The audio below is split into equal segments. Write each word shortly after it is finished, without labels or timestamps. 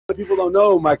People don't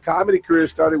know my comedy career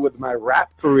started with my rap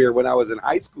career when I was in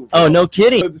high school. Oh, no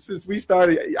kidding. Since we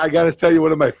started, I gotta tell you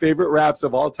one of my favorite raps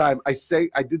of all time. I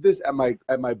did this at my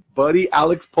buddy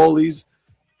Alex Poli's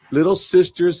little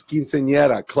sister's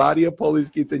quinceañera, Claudia Poli's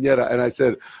quinceañera, and I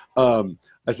said,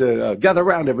 gather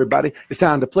around, everybody. It's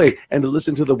time to play and to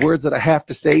listen to the words that I have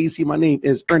to say. You see, my name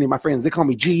is Ernie. My friends, they call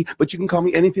me G, but you can call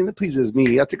me anything that pleases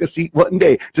me. I took a seat one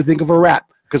day to think of a rap.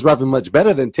 Because rapping much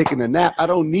better than taking a nap. I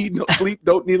don't need no sleep,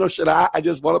 don't need no shit. I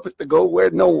just want to go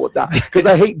where no one will die. Because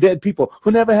I hate dead people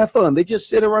who never have fun. They just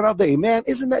sit around all day. Man,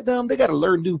 isn't that dumb? They got to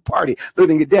learn to party,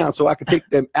 learning it down so I can take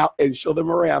them out and show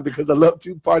them around because I love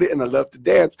to party and I love to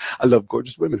dance. I love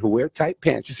gorgeous women who wear tight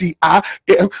pants. You see, I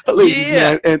am a ladies'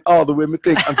 man, and all the women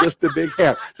think I'm just a big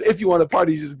ham. So if you want to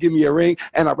party, just give me a ring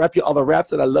and I'll rap you all the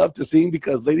raps that I love to sing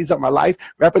because ladies are my life.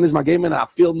 Rapping is my game and I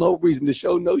feel no reason to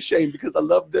show no shame because I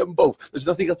love them both. There's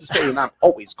nothing else to say and I'm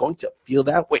always going to feel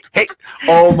that way. Hey,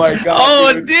 oh my God.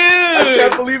 Oh, dude. I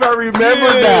can't believe I remember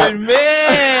that.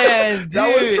 Man,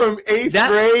 that was from 8th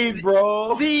grade,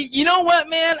 bro. See, you know what,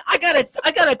 man? I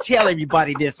gotta tell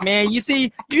everybody this, man. You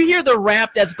see, you hear the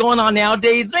rap that's going on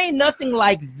nowadays. There ain't nothing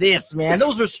like this, man.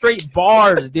 Those are straight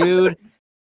bars, dude.